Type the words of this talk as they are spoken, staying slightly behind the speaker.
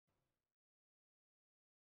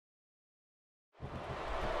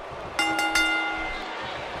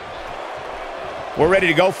We're ready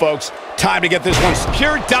to go, folks. Time to get this one.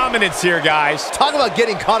 Pure dominance here, guys. Talk about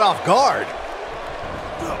getting caught off guard.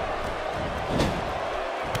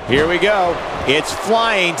 Here we go. It's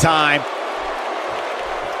flying time.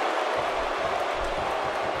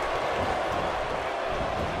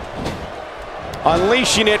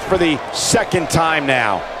 Unleashing it for the second time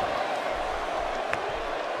now.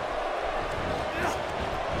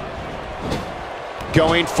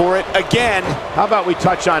 Going for it again. How about we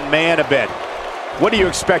touch on Man a bit? What do you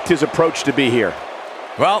expect his approach to be here?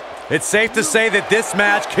 Well, it's safe to say that this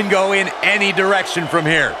match can go in any direction from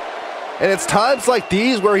here. And it's times like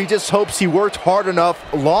these where he just hopes he worked hard enough,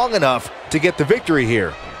 long enough to get the victory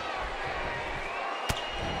here.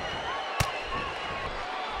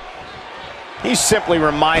 He's simply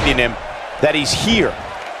reminding him that he's here.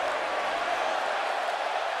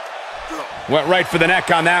 Went right for the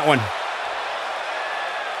neck on that one.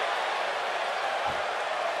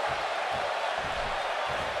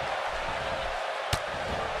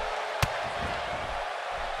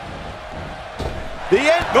 The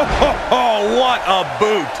end. Oh, what a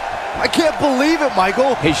boot. I can't believe it,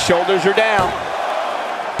 Michael. His shoulders are down.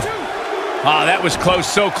 Ah, that was close,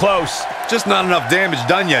 so close. Just not enough damage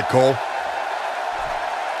done yet, Cole.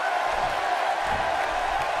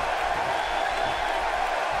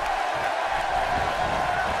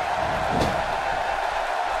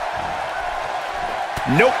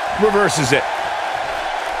 Nope, reverses it.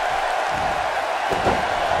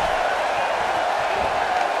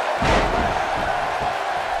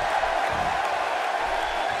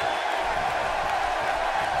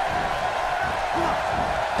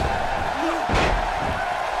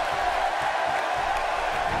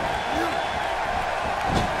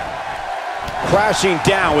 Crashing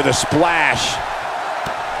down with a splash.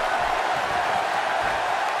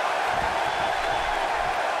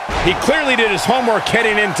 He clearly did his homework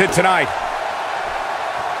heading into tonight.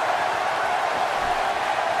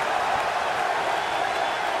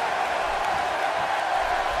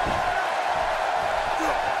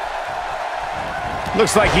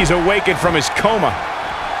 Looks like he's awakened from his coma.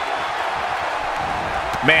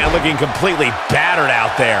 Man, looking completely battered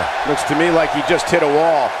out there. Looks to me like he just hit a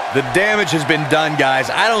wall. The damage has been done,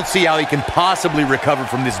 guys. I don't see how he can possibly recover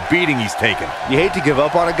from this beating he's taken. You hate to give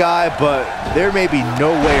up on a guy, but there may be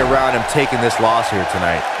no way around him taking this loss here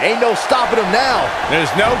tonight. Ain't no stopping him now.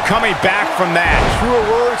 There's no coming back from that. Truer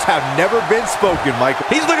words have never been spoken, Michael.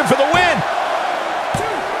 He's looking for the win.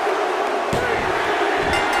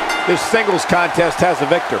 This singles contest has a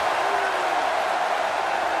victor.